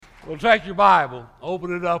Well, take your Bible,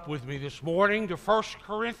 open it up with me this morning to 1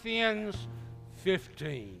 Corinthians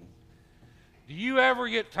 15. Do you ever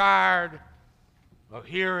get tired of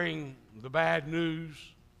hearing the bad news,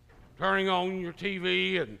 turning on your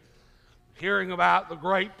TV and hearing about the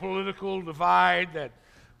great political divide that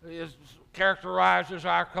characterizes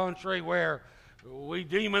our country, where we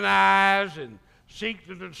demonize and seek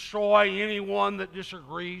to destroy anyone that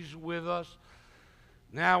disagrees with us?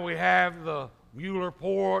 Now we have the Mueller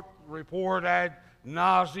report ad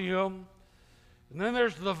nauseum. And then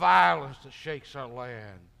there's the violence that shakes our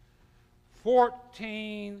land.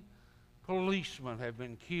 14 policemen have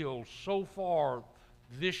been killed so far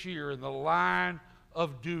this year in the line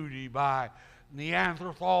of duty by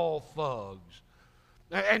Neanderthal thugs.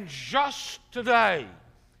 And just today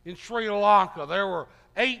in Sri Lanka, there were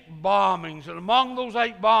 8 bombings, and among those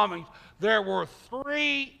 8 bombings, there were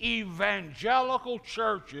 3 evangelical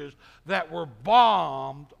churches that were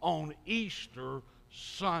bombed on Easter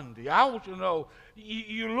Sunday. I want you to know,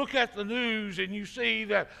 you look at the news and you see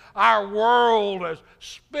that our world is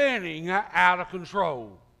spinning out of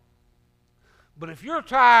control. But if you're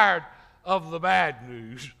tired of the bad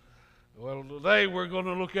news, well, today we're going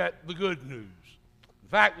to look at the good news. In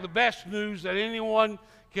fact, the best news that anyone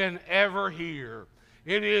can ever hear.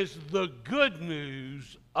 It is the good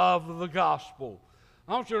news of the gospel.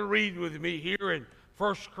 I want you to read with me here in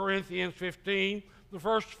 1 Corinthians 15, the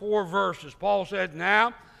first 4 verses. Paul said,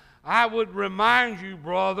 "Now, I would remind you,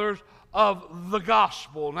 brothers, of the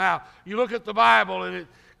gospel." Now, you look at the Bible and it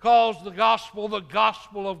calls the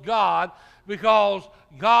gospel of God, because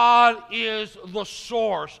God is the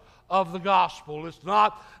source of the gospel. It's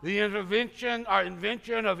not the invention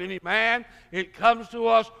of any man. It comes to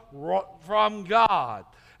us from God.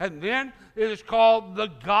 And then it is called the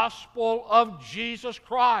gospel of Jesus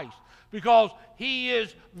Christ, because he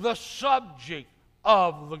is the subject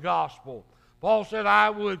of the gospel. Paul said, "I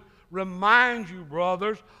would remind you,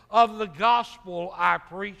 brothers, of the gospel I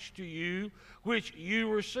preached to you, which you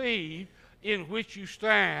received, in which you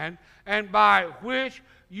stand, and by which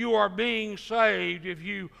you are being saved, if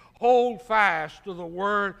you hold fast to the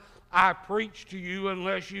word I preached to you,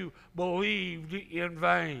 unless you believed in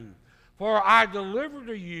vain. For I delivered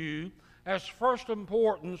to you as first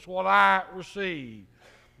importance what I received,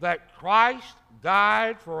 that Christ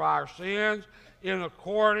died for our sins in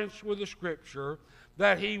accordance with the Scripture,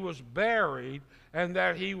 that he was buried, and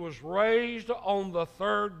that he was raised on the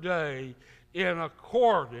 3rd day in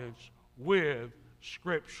accordance with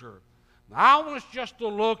Scripture." Now, I want us just to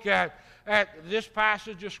look at this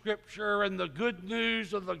passage of Scripture and the good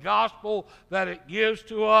news of the gospel that it gives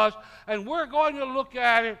to us. And we're going to look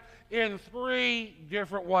at it in 3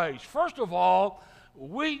 different ways. First of all,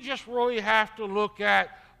 we just really have to look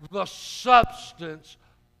at the substance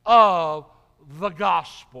of the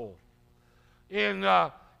gospel. In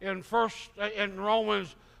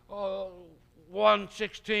Romans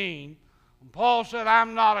 1:16, Paul said,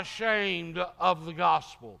 "I'm not ashamed of the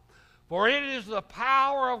gospel. For it is the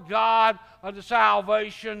power of God unto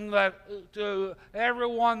salvation to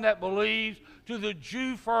everyone that believes, to the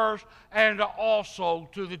Jew first, and also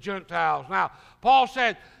to the Gentiles." Now, Paul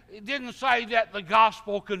said, it didn't say that the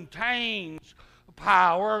gospel contains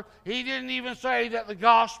power. He didn't even say that the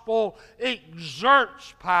gospel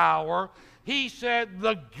exerts power. He said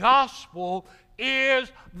the gospel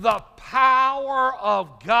is the power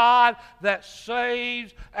of God that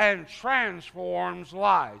saves and transforms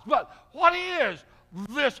lives. But what is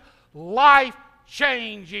this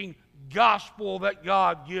life-changing gospel that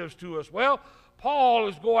God gives to us? Well, Paul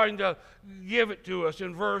is going to give it to us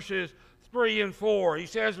in verses 3 and 4. He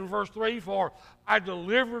says in verse 3, "For I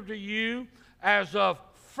delivered to you as of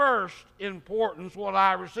first importance what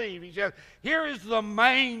I received." He says, here is the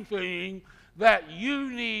main thing that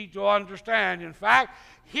you need to understand. In fact,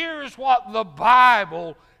 here is what the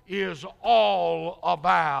Bible is all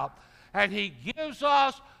about. And he gives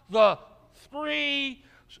us the 3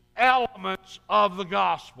 elements of the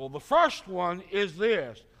gospel. The first one is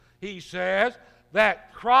this. He says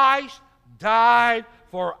that Christ died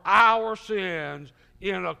for our sins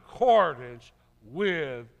in accordance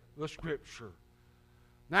with the Scripture.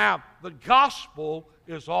 Now, the gospel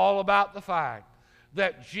is all about the fact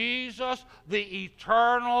that Jesus, the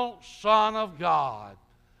eternal Son of God,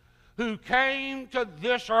 who came to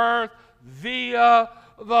this earth via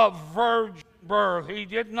the virgin birth. He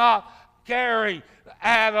did not carry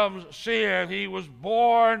Adam's sin. He was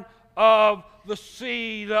born of the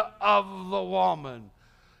seed of the woman.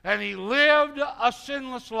 And he lived a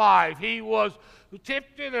sinless life. He was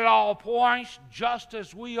tempted at all points, just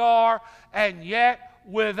as we are, and yet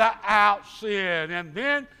without sin. And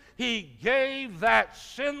then He gave that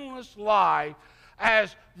sinless life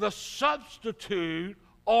as the substitute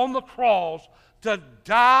on the cross to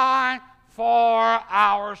die for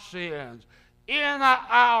our sins in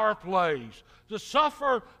our place, to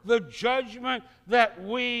suffer the judgment that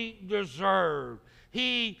we deserve.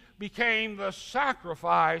 He became the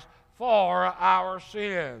sacrifice for our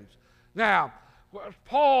sins. Now,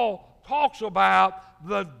 Paul talks about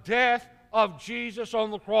the death of Jesus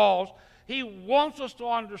on the cross. He wants us to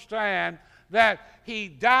understand that he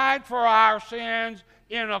died for our sins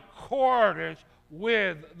in accordance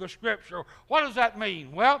with the Scripture. What does that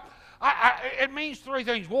mean? Well, it means three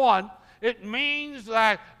things. One, it means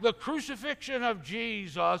that the crucifixion of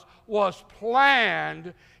Jesus was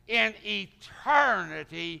planned in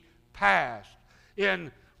eternity past.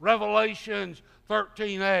 In Revelation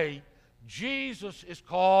 13:8, Jesus is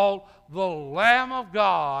called the Lamb of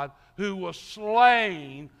God who was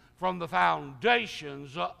slain from the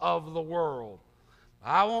foundations of the world.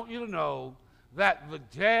 I want you to know that the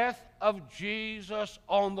death of Jesus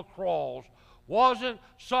on the cross wasn't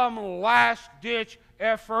some last-ditch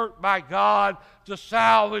effort by God to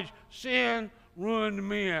salvage sin-ruined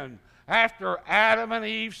men. After Adam and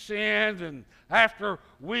Eve sinned and after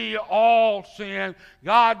we all sinned,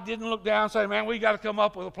 God didn't look down and say, man, we got to come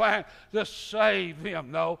up with a plan to save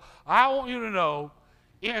them. No, I want you to know,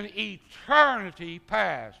 in eternity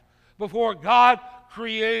past, before God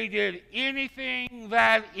created anything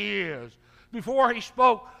that is, before he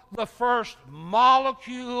spoke the first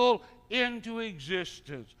molecule into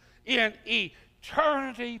existence, in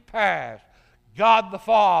eternity past, God the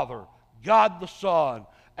Father, God the Son,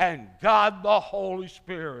 and God the Holy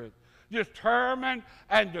Spirit determined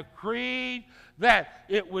and decreed that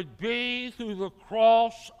it would be through the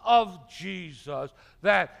cross of Jesus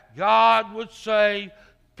that God would save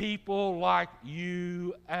people like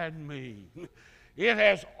you and me. It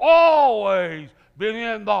has always been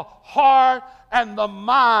in the heart and the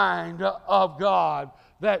mind of God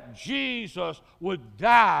that Jesus would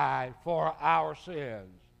die for our sins.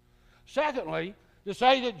 Secondly, to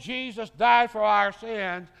say that Jesus died for our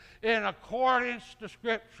sins in accordance to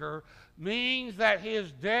Scripture means that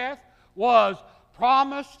his death was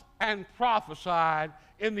promised and prophesied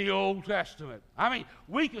in the Old Testament. I mean,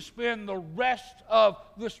 we could spend the rest of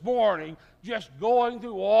this morning just going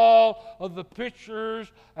through all of the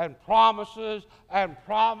pictures and promises and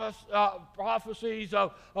prophecies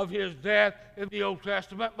of his death in the Old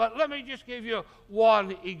Testament. But let me just give you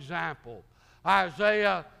one example.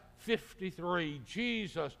 Isaiah 53,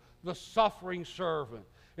 Jesus, the suffering servant.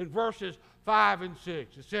 In verses 5 and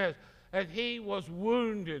 6, it says, and he was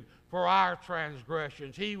wounded for our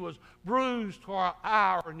transgressions. He was bruised for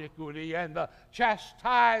our iniquity, and the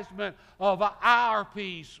chastisement of our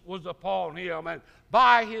peace was upon him. And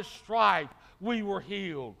by his stripes we were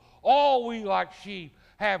healed. All we like sheep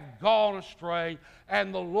have gone astray,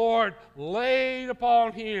 and the Lord laid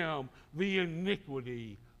upon him the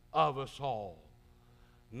iniquity of us all.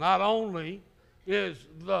 Not only is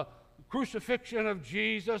the crucifixion of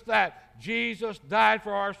Jesus, that Jesus died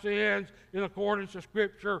for our sins in accordance to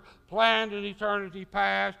Scripture, planned in eternity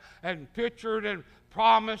past, and pictured and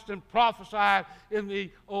promised and prophesied in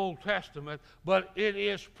the Old Testament, but it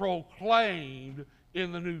is proclaimed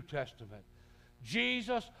in the New Testament.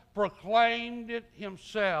 Jesus proclaimed it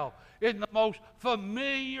himself in the most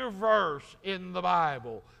familiar verse in the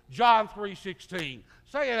Bible, John 3:16.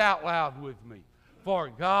 Say it out loud with me. For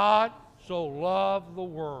God so loved the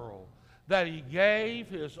world that he gave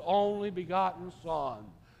his only begotten Son,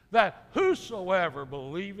 that whosoever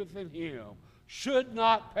believeth in him should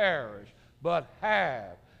not perish, but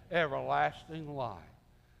have everlasting life.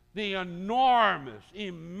 The enormous,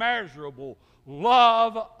 immeasurable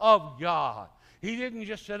love of God. He didn't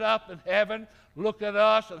just sit up in heaven, look at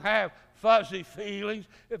us, and have fuzzy feelings.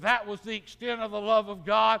 If that was the extent of the love of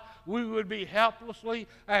God, we would be helplessly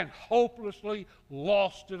and hopelessly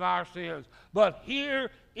lost in our sins. But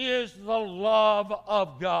here is the love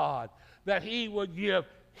of God, that he would give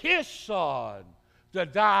his Son to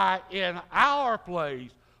die in our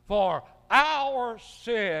place for our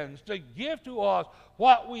sins, to give to us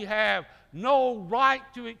what we have no right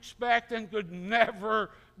to expect and could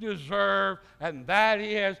never deserve, and that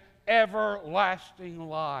is everlasting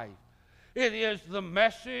life. It is the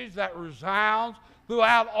message that resounds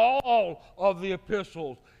throughout all of the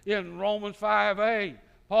epistles. In Romans 5:8,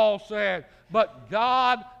 Paul said, but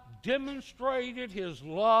God demonstrated his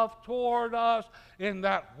love toward us in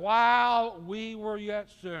that while we were yet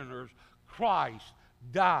sinners, Christ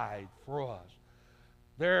died for us.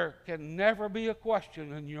 There can never be a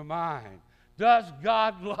question in your mind, does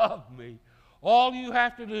God love me? All you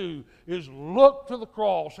have to do is look to the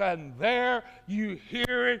cross, and there you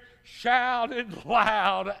hear it shouted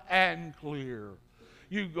loud and clear.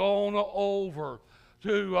 You go on over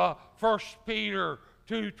to 1 Peter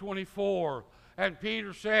 2:24, and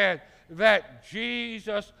Peter said that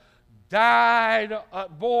Jesus died,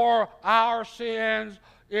 bore our sins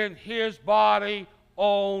in his body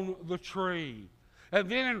on the tree. And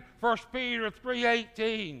then in 1 Peter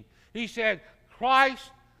 3:18, he said,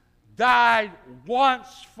 Christ died once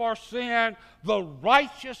for sin, the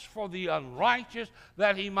righteous for the unrighteous,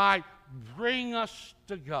 that he might bring us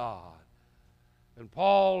to God. And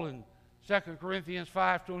Paul in 2 Corinthians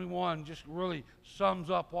 5:21 just really sums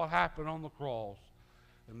up what happened on the cross.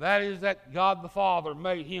 And that is that God the Father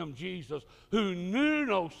made him, Jesus, who knew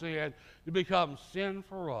no sin, to become sin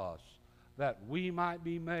for us, that we might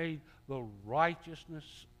be made the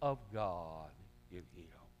righteousness of God in him.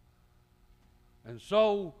 And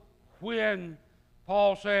so when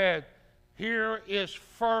Paul said, here is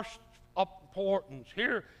first importance,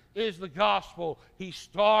 here is the gospel, he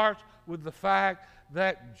starts with the fact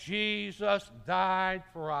that Jesus died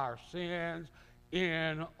for our sins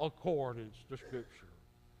in accordance to Scripture.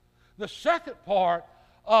 The second part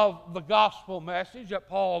of the gospel message that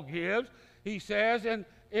Paul gives, he says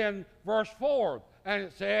in verse 4, and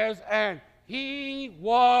it says, and he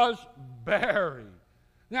was buried.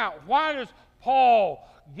 Now, why does Paul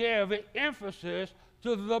give emphasis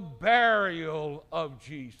to the burial of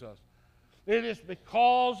Jesus? It is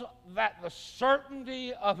because that the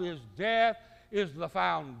certainty of his death is the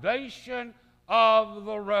foundation of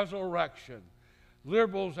the resurrection.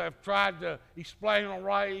 Liberals have tried to explain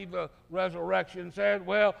away the resurrection and said,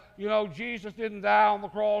 well, you know, Jesus didn't die on the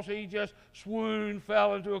cross. He just swooned,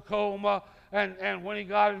 fell into a coma, and when he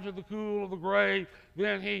got into the cool of the grave,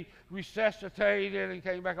 then he resuscitated and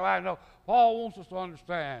came back alive. No, Paul wants us to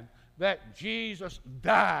understand that Jesus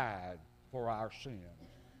died for our sins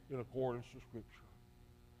in accordance to Scripture.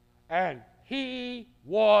 And he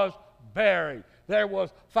was buried. There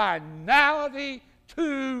was finality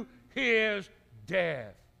to his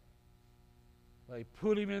death. They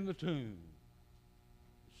put him in the tomb.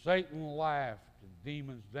 Satan laughed and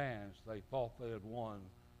demons danced. They thought they had won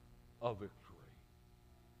a victory.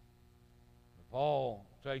 Paul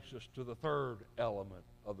takes us to the third element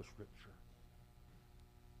of the Scripture.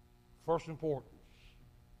 First importance.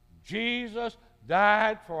 Jesus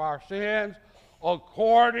died for our sins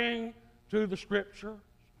according to the Scripture.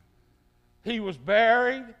 He was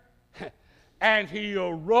buried, and he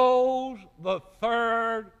arose the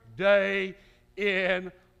third day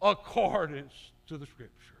in accordance to the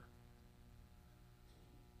Scripture.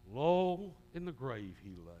 Lo, in the grave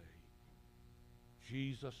he lay,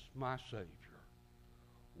 Jesus my Savior,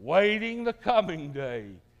 waiting the coming day,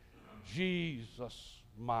 Jesus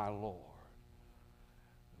my Lord.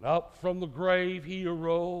 And up from the grave he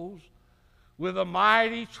arose with a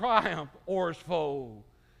mighty triumph o'er his foe.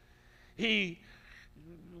 He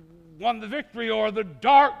won the victory o'er the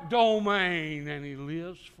dark domain, and he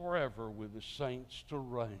lives forever with the saints to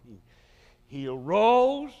reign. He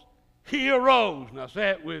arose. Now say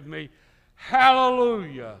it with me.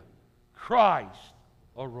 Hallelujah. Christ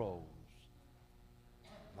arose.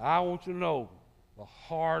 I want you to know the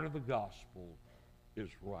heart of the gospel is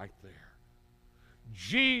right there.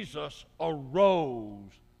 Jesus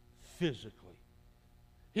arose physically.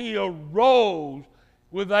 He arose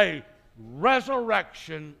with a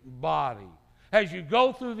resurrection body. As you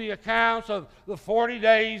go through the accounts of the 40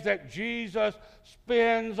 days that Jesus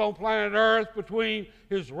spends on planet Earth between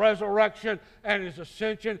his resurrection and his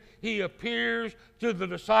ascension, he appears to the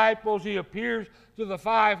disciples, he appears to the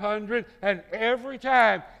 500, and every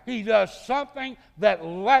time he does something that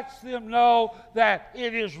lets them know that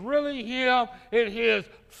it is really him in his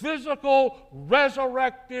physical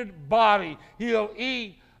resurrected body. He'll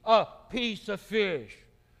eat a piece of fish.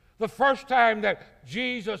 The first time that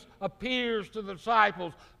Jesus appears to the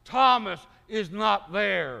disciples, Thomas is not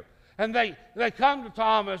there. And they come to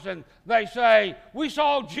Thomas and they say, we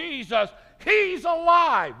saw Jesus. He's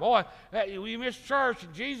alive. Boy, we missed church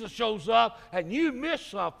and Jesus shows up and you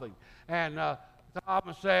missed something. And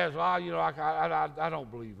Thomas says, well, you know, I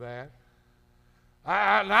don't believe that.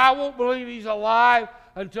 I won't believe he's alive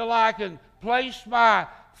until I can place my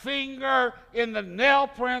finger in the nail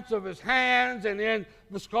prints of his hands and in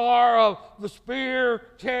the scar of the spear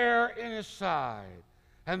tear in his side.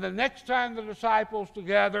 And the next time the disciples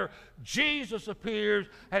together, Jesus appears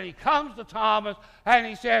and he comes to Thomas and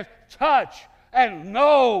he says, touch and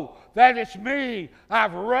know that it's me.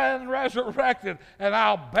 I've resurrected and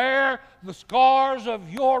I'll bear the scars of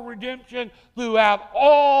your redemption throughout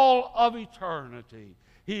all of eternity.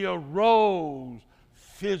 He arose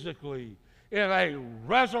physically in a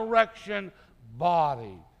resurrection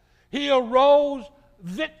body. He arose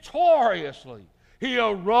victoriously. He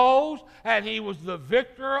arose and he was the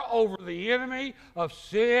victor over the enemy of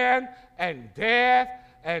sin and death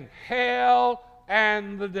and hell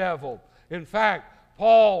and the devil. In fact,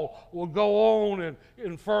 Paul will go on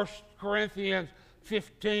in 1 Corinthians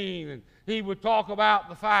 15, and he would talk about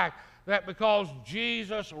the fact that because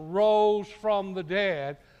Jesus rose from the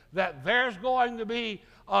dead, that there's going to be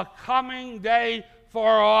a coming day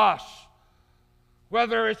for us,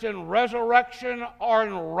 whether it's in resurrection or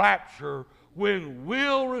in rapture, when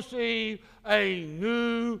we'll receive a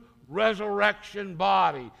new resurrection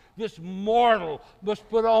body. This mortal must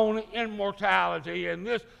put on immortality, and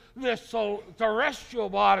this terrestrial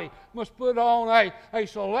body must put on a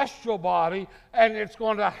celestial body, and it's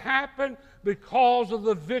going to happen because of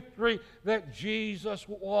the victory that Jesus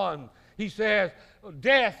won. He says,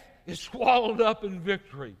 death is swallowed up in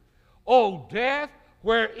victory. Oh, death,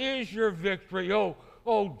 where is your victory?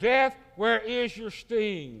 Oh, death, where is your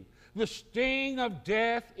sting? The sting of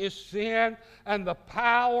death is sin, and the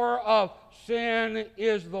power of sin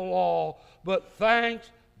is the law. But thanks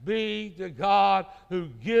be to God who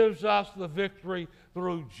gives us the victory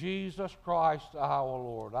through Jesus Christ our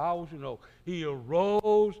Lord. I want you to know, he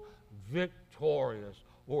arose victorious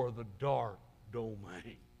over the dark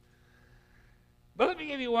domain. But let me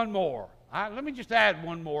give you one more. Let me just add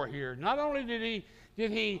one more here. Not only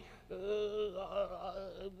did he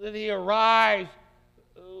arise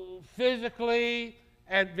physically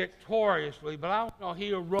and victoriously, but I know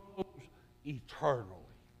he arose eternally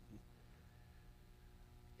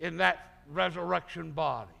in that resurrection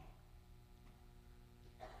body.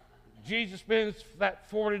 Jesus spends that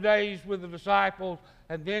 40 days with the disciples,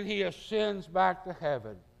 and then he ascends back to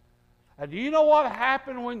heaven. And do you know what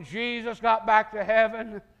happened when Jesus got back to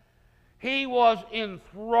heaven? He was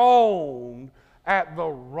enthroned at the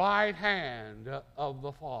right hand of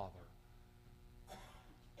the Father.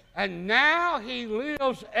 And now he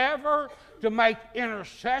lives ever to make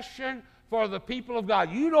intercession for the people of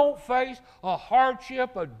God. You don't face a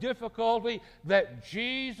hardship, a difficulty that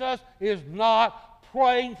Jesus is not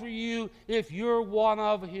praying for you if you're one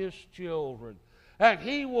of his children. And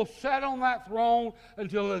he will sit on that throne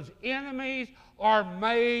until his enemies are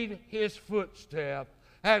made his footstep.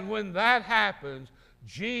 And when that happens,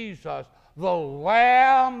 Jesus, the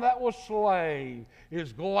Lamb that was slain,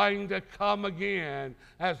 is going to come again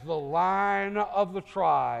as the Lion of the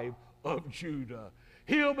tribe of Judah.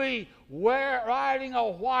 He'll be riding a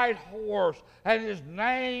white horse, and his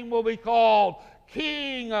name will be called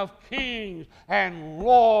King of Kings and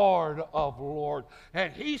Lord of Lords.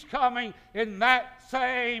 And he's coming in that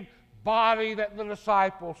same body that the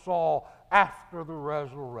disciples saw after the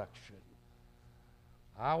resurrection.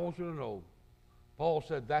 I want you to know, Paul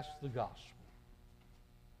said that's the gospel.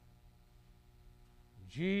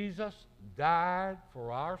 Jesus died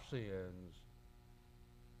for our sins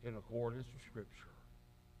in accordance with Scripture.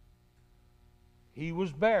 He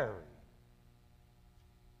was buried,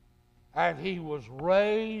 and he was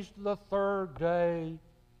raised the third day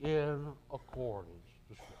in accordance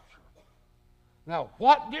with Scripture. Now,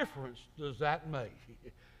 what difference does that make?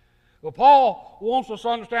 Well, Paul wants us to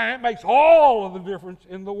understand it makes all of the difference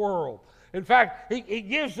in the world. In fact, he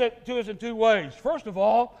gives it to us in two ways. First of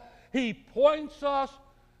all, he points us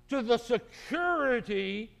to the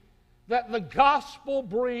security that the gospel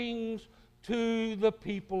brings to the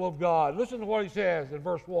people of God. Listen to what he says in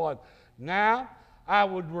verse 1. Now, I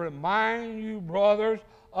would remind you, brothers,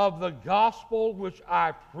 of the gospel which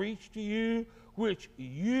I preached to you, which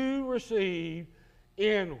you received,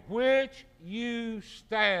 in which you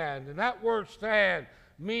stand. And that word stand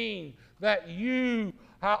means that you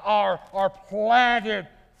are planted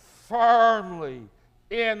firmly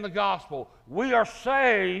in the gospel. We are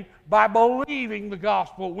saved by believing the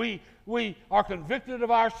gospel. We are convicted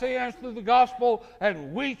of our sins through the gospel,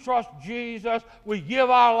 and we trust Jesus. We give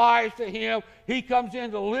our lives to him. He comes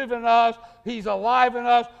in to live in us. He's alive in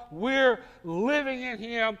us. We're living in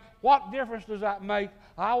him. What difference does that make?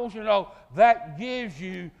 I want you to know that gives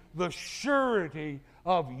you the surety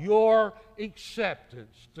of your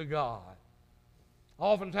acceptance to God.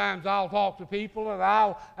 Oftentimes I'll talk to people and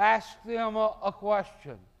I'll ask them a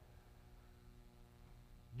question.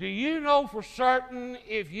 Do you know for certain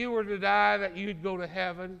if you were to die that you'd go to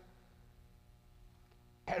heaven?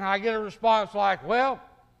 And I get a response like, well,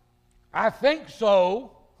 I think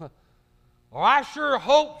so, or I sure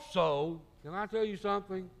hope so. Can I tell you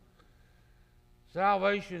something?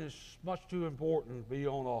 Salvation is much too important to be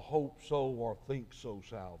on a hope so or think so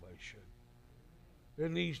salvation.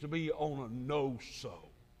 It needs to be on a know so.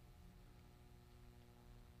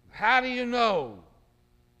 How do you know?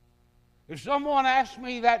 If someone asks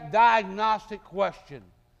me that diagnostic question,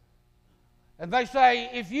 and they say,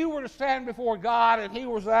 if you were to stand before God and He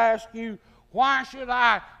was to ask you, why should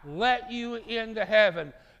I let you into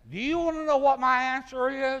heaven? Do you want to know what my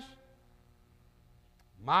answer is?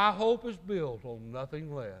 My hope is built on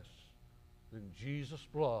nothing less than Jesus'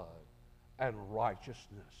 blood and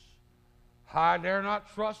righteousness. I dare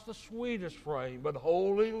not trust the sweetest frame, but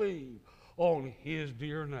wholly leave on His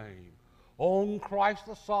dear name. On Christ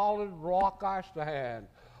the solid rock I stand.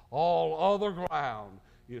 All other ground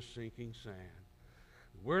is sinking sand.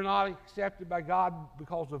 We're not accepted by God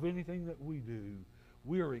because of anything that we do.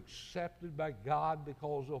 We are accepted by God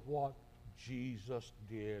because of what Jesus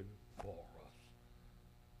did for us.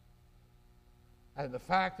 And the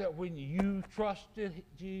fact that when you trusted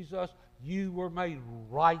Jesus, you were made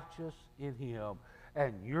righteous in Him,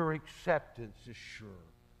 and your acceptance is sure.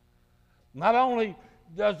 Not only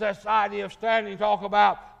does this idea of standing talk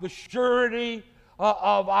about the surety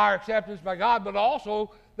of our acceptance by God, but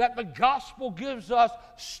also that the gospel gives us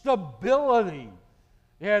stability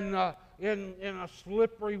in a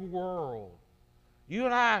slippery world. You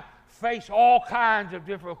and I face all kinds of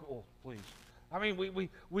difficulties. I mean,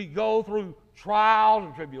 we go through trials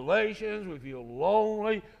and tribulations. We feel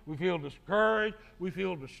lonely. We feel discouraged. We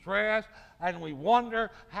feel distressed. And we wonder,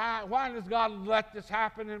 why does God let this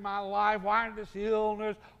happen in my life? Why this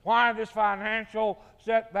illness? Why this financial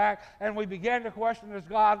setback? And we begin to question, does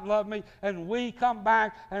God love me? And we come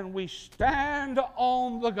back and we stand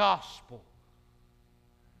on the gospel.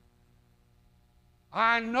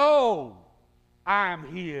 I know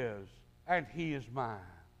I'm His and He is mine.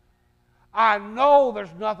 I know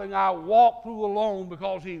there's nothing I walk through alone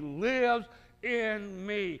because He lives in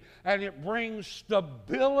me, and it brings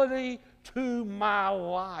stability to my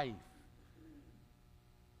life.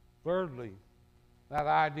 Thirdly, that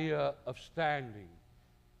idea of standing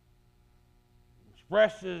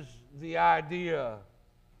expresses the idea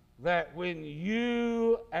that when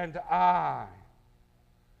you and I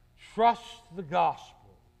trust the gospel,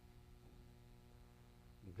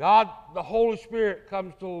 God, the Holy Spirit,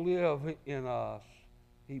 comes to live in us.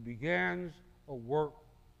 He begins a work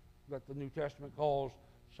that the New Testament calls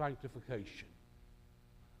sanctification,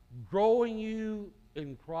 growing you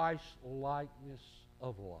in Christ's likeness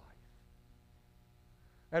of life.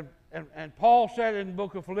 And Paul said in the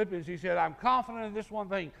book of Philippians, he said, I'm confident in this one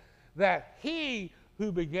thing, that He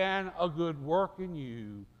who began a good work in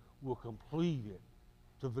you will complete it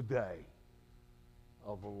to the day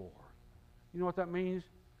of the Lord. You know what that means?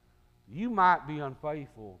 You might be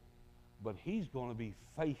unfaithful, but He's going to be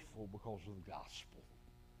faithful because of the gospel.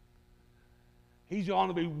 He's going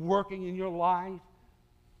to be working in your life.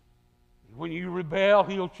 When you rebel,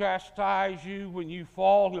 He'll chastise you. When you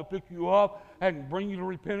fall, He'll pick you up and bring you to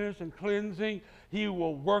repentance and cleansing. He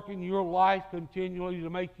will work in your life continually to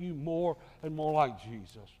make you more and more like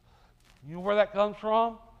Jesus. You know where that comes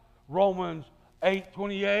from? Romans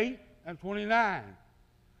 8:28 and 29.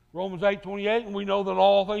 Romans 8:28, and we know that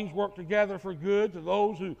all things work together for good to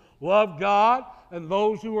those who love God and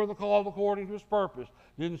those who are the called according to His purpose.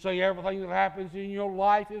 Didn't say everything that happens in your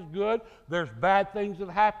life is good. There's bad things that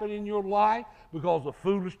happen in your life because of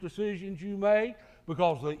foolish decisions you make,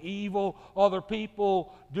 because of the evil other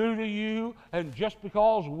people do to you, and just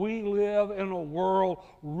because we live in a world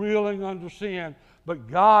reeling under sin.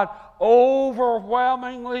 But God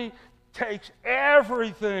overwhelmingly takes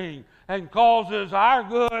everything and causes our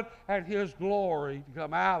good and His glory to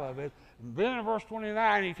come out of it. And then in verse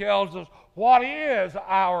 29, He tells us what is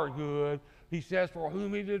our good. He says, for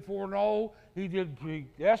whom He did foreknow, He did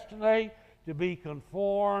predestinate to be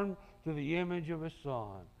conformed to the image of His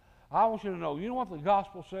Son. I want you to know, you know what the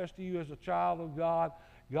gospel says to you as a child of God?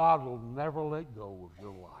 God will never let go of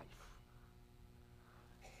your life.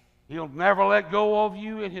 He'll never let go of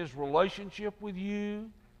you in His relationship with you.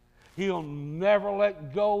 He'll never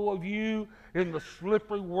let go of you in the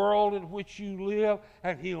slippery world in which you live,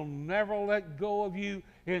 and He'll never let go of you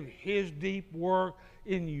in His deep work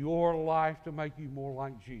in your life to make you more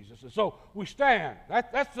like Jesus. And so we stand.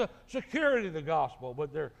 That's the security of the gospel,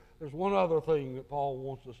 but there's one other thing that Paul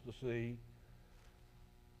wants us to see,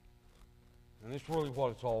 and it's really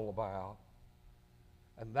what it's all about,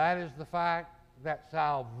 and that is the fact that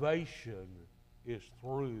salvation is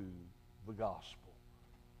through the gospel.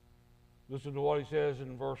 Listen to what he says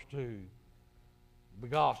in verse 2. The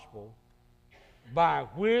gospel, by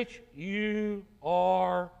which you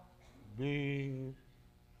are being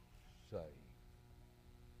saved.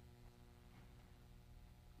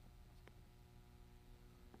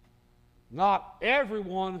 Not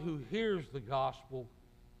everyone who hears the gospel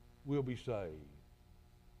will be saved.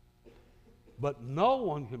 But no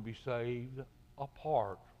one can be saved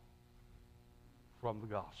apart from the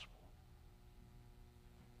gospel.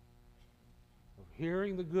 Of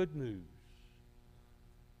hearing the good news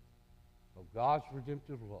of God's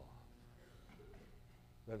redemptive love,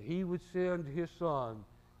 that He would send His Son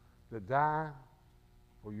to die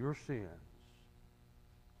for your sins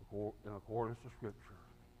in accordance to Scripture,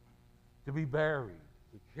 to be buried,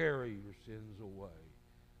 to carry your sins away,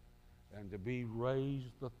 and to be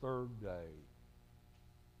raised the third day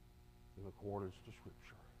in accordance to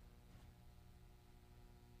Scripture.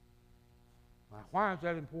 Now, why is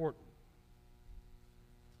that important?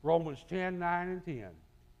 Romans 10, 9, and 10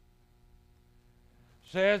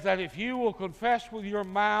 says that if you will confess with your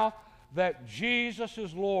mouth that Jesus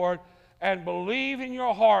is Lord and believe in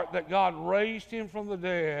your heart that God raised Him from the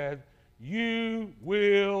dead, you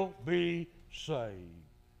will be saved.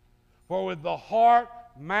 For with the heart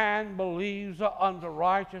man believes unto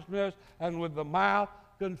righteousness, and with the mouth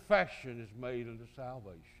confession is made unto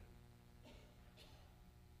salvation.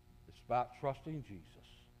 It's about trusting Jesus.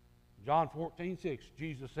 John 14, 6,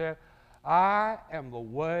 Jesus said, I am the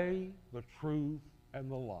way, the truth,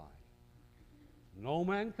 and the life. No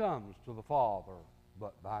man comes to the Father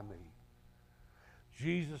but by me.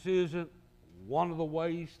 Jesus isn't one of the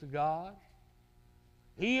ways to God.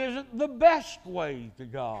 He isn't the best way to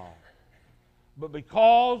God. But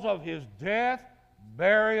because of His death,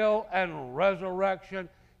 burial, and resurrection,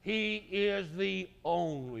 He is the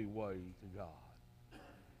only way to God.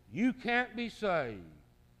 You can't be saved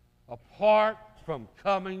apart from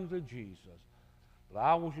coming to Jesus. But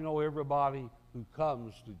I want you to know everybody who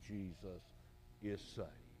comes to Jesus is saved.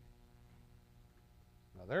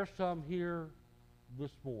 Now there's some here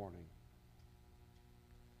this morning,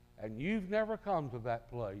 and you've never come to that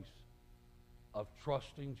place of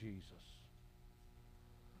trusting Jesus.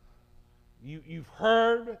 You've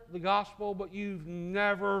heard the gospel, but you've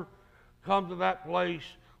never come to that place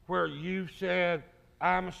where you've said,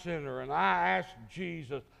 I'm a sinner, and I ask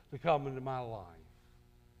Jesus to come into my life.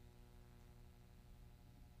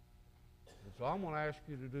 And so I'm going to ask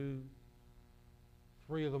you to do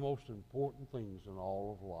three of the most important things in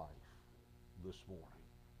all of life this morning.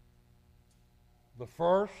 The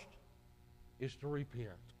first is to repent.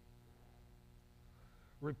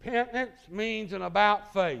 Repentance means an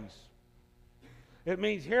about face. It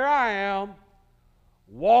means here I am,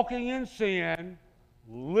 walking in sin,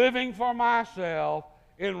 living for myself,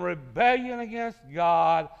 in rebellion against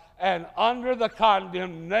God, and under the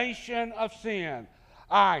condemnation of sin.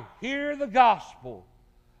 I hear the gospel.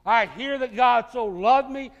 I hear that God so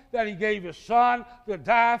loved me that He gave His Son to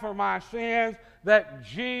die for my sins, that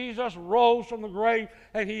Jesus rose from the grave,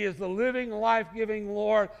 and He is the living, life-giving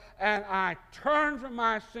Lord. And I turn from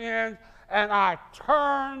my sins, and I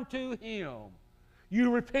turn to Him.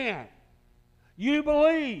 You repent. You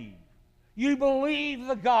believe. You believe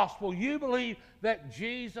the gospel. You believe that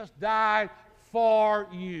Jesus died for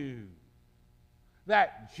you.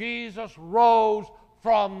 That Jesus rose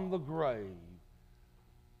from the grave.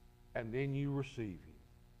 And then you receive Him.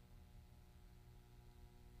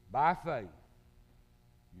 By faith,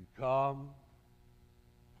 you come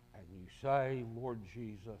and you say, Lord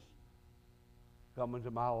Jesus, come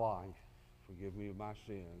into my life. Forgive me of my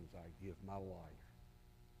sins. I give my life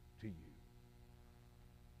to you.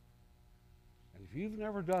 And if you've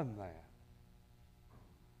never done that,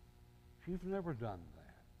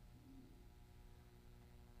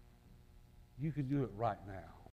 you can do it right now.